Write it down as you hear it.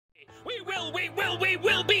we will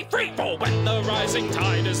be free! For when the rising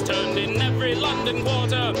tide is turned in every London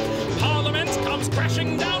quarter, Parliament comes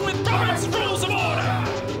crashing down with Robert's Rules of Order!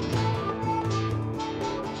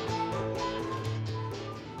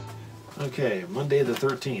 Okay, Monday the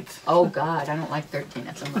 13th. Oh God, I don't like 13,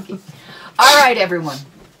 that's unlucky. All right, everyone.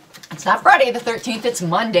 It's not Friday the 13th, it's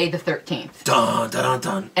Monday the 13th. Dun, dun,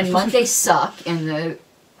 dun. And Mondays suck, and the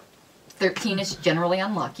 13 is generally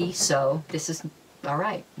unlucky, so this is, all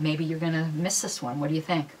right, maybe you're going to miss this one. What do you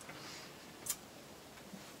think?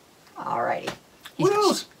 All righty. What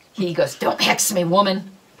else? He goes, don't hex me,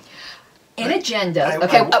 woman. In agenda,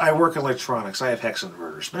 I work electronics, I have hex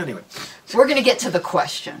inverters, but anyway. We're going to get to the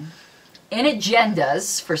question. In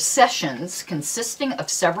agendas for sessions consisting of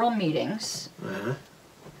several meetings,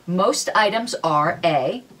 most items are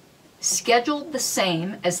A, scheduled the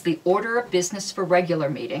same as the order of business for regular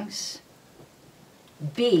meetings.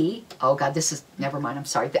 B, oh God, this is, never mind, I'm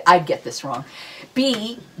sorry, I'd get this wrong.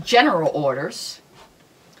 B, general orders.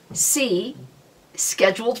 C,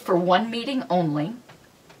 scheduled for one meeting only.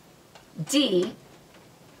 D,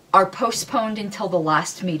 are postponed until the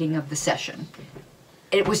last meeting of the session.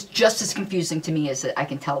 It was just as confusing to me as I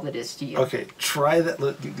can tell it is to you. Okay, try that.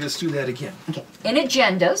 Let's do that again. Okay. In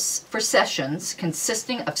agendas for sessions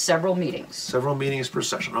consisting of several meetings. Several meetings per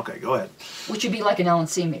session. Okay, go ahead. Which would be like an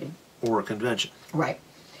LNC meeting. Or a convention. Right.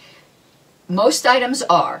 Most items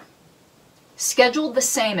are scheduled the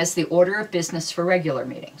same as the order of business for regular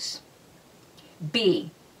meetings.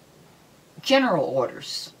 B, general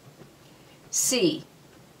orders. C,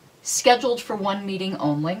 scheduled for one meeting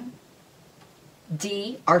only.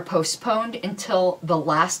 D, are postponed until the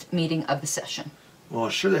last meeting of the session. Well,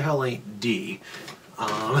 sure the hell ain't D,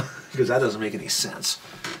 because that doesn't make any sense.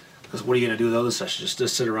 Because what are you going to do with other sessions?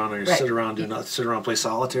 Just sit around and sit around and play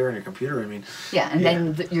solitaire on your computer? I mean, yeah, and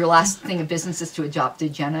then your last thing of business is to adopt the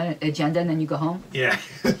agenda, and then you go home. Yeah.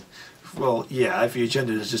 Well, yeah. If your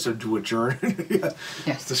agenda is just to adjourn, yeah.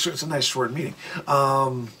 Yes. It's a nice short meeting.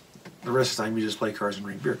 The rest of the time you just play cards and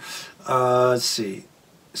drink beer. Let's see.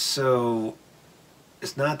 So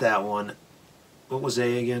it's not that one. What was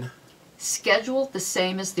A again? Scheduled the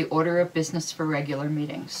same as the order of business for regular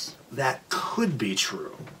meetings. That could be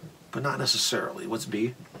true, but not necessarily. What's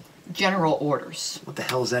B? General orders. What the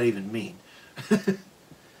hell does that even mean?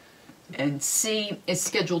 And C is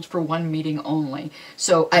scheduled for one meeting only.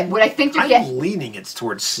 So what I think you're getting... I'm leaning it's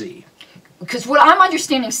towards C. Because what I'm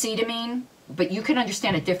understanding C to mean, but you can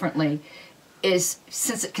understand it differently, is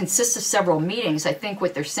since it consists of several meetings, I think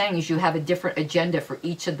what they're saying is you have a different agenda for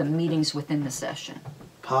each of the meetings within the session.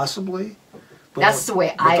 Possibly. But that's the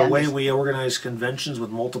way I understand. The way we organize conventions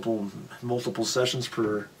with multiple sessions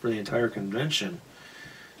for the entire convention.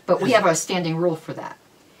 But we have a standing rule for that.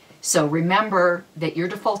 So remember that you're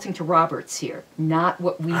defaulting to Roberts here, not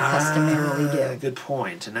what we customarily do. Good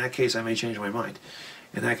point. In that case, I may change my mind.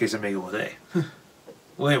 In that case, I may go with A.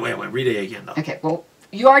 Wait. Read A again, though. Okay, well,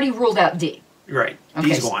 you already ruled out D. Right. Okay,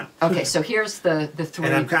 D's gone. Okay, so here's the three.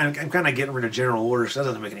 And I'm kind of getting rid of general orders. That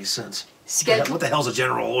doesn't make any sense. What the hell's a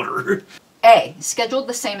general order? A, scheduled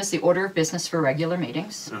the same as the order of business for regular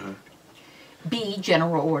meetings. B,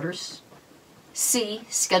 general orders. C,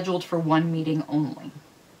 scheduled for one meeting only.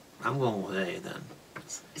 I'm going with A then.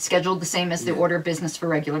 Scheduled the same as the order of business for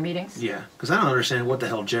regular meetings? Yeah, because I don't understand what the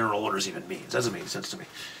hell general orders even means. That doesn't make sense to me.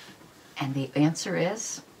 And the answer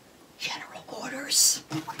is general orders.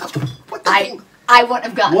 What the I wouldn't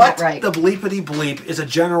have gotten that right. What the bleepity bleep is a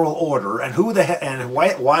general order, and who the heck, and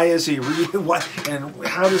why is he and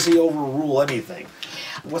how does he overrule anything?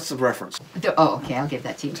 What's the reference? Okay, I'll give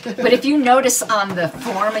that to you. But if you notice on the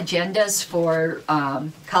form agendas for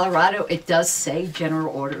Colorado, it does say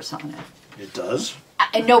general orders on it. It does?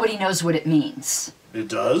 And nobody knows what it means. It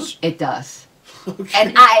does? It does.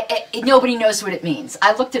 Okay. And nobody knows what it means.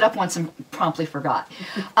 I looked it up once and promptly forgot.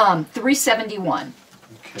 371.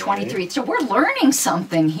 Okay. 23. So we're learning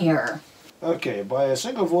something here. Okay, by a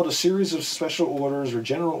single vote, a series of special orders or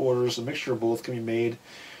general orders, a mixture of both can be made.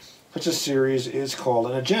 Such a series is called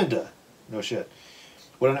an agenda. No shit.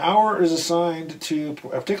 When an hour is assigned to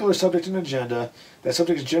a particular subject in an agenda, that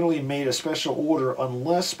subject is generally made a special order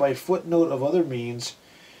unless by footnote of other means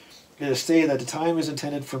it is stated that the time is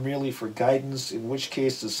intended merely for guidance, in which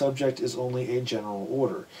case the subject is only a general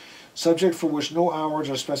order. Subject for which no hours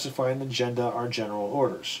are specified in the agenda are general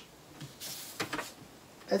orders.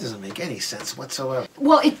 That doesn't make any sense whatsoever.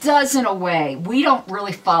 Well, it does in a way. We don't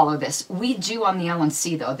really follow this. We do on the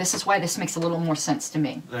LNC, though. This is why this makes a little more sense to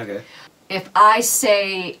me. Okay. If I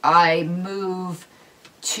say I move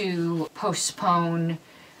to postpone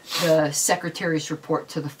the secretary's report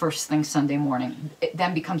to the first thing Sunday morning, it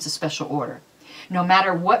then becomes a special order. no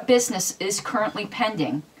matter what business is currently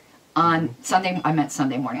pending on Sunday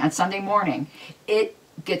morning. On Sunday morning, it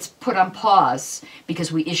gets put on pause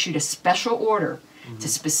because we issued a special order to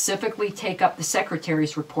specifically take up the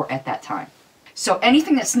secretary's report at that time. So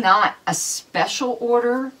anything that's not a special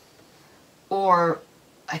order, or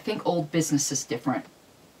I think old business is different,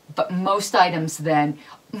 but most items then,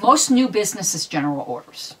 most new business is general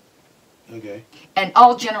orders. Okay. And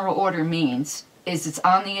all general order means is it's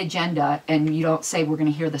on the agenda and you don't say we're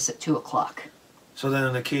going to hear this at 2 o'clock. So then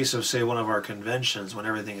in the case of, say, one of our conventions, when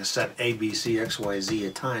everything is set A, B, C, X, Y, Z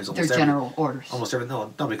at times, They're general orders. Almost every, no,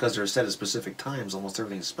 because they're set at specific times, almost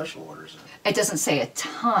everything is special orders. It doesn't say a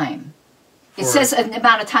time. It For- says an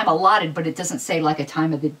amount of time allotted, but it doesn't say like a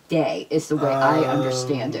time of the day is the way I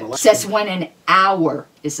understand it. It says when an hour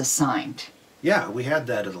is assigned. Yeah, we had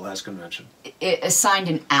that at the last convention. It assigned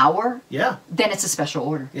an hour, Yeah, then it's a special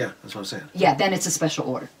order. yeah, that's what I'm saying. Yeah, then it's a special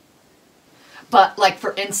order. But like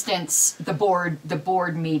for instance, the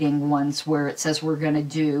board meeting ones where it says we're going to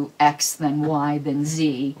do X, then Y, then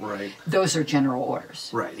Z. Right. Those are general orders.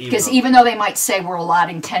 Right. Because even though they might say we're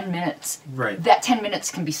allotting 10 minutes, Right. that 10 minutes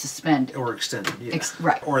can be suspended. Or extended, yeah.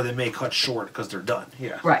 Right. Or they may cut short because they're done,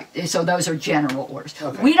 yeah. Right. So those are general orders.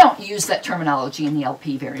 Okay. We don't use that terminology in the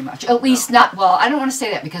LP very much. At least not, well, I don't want to say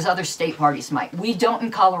that because other state parties might. We don't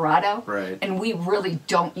in Colorado. Right. And we really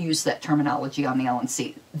don't use that terminology on the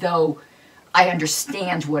LNC, though I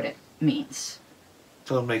understand what it means.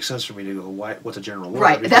 So it makes sense for me to go, what's a general order?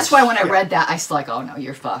 Right. Because, That's why when I yeah. read that, I was like, oh no,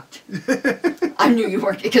 you're fucked. I knew you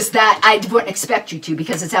weren't, because that, I wouldn't expect you to,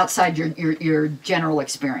 because it's outside your general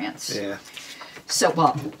experience. Yeah. So,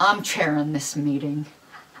 well, I'm chairing this meeting.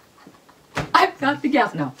 I've got the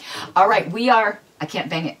gas. No. All right, we are, I can't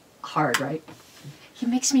bang it hard, right? He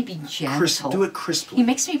makes me be gentle. Do it crisply. He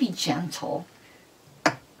makes me be gentle.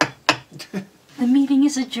 The meeting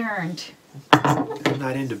is adjourned. I'm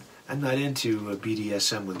not into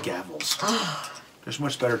BDSM with gavels. There's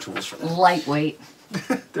much better tools for that. Lightweight.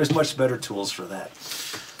 There's much better tools for that.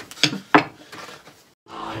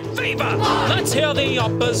 Fever! Let's hear the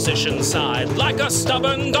opposition side. Like a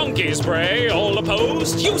stubborn donkey's bray. All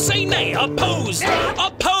opposed? You say nay. Opposed!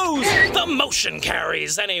 Opposed! The motion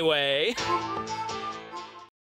carries anyway.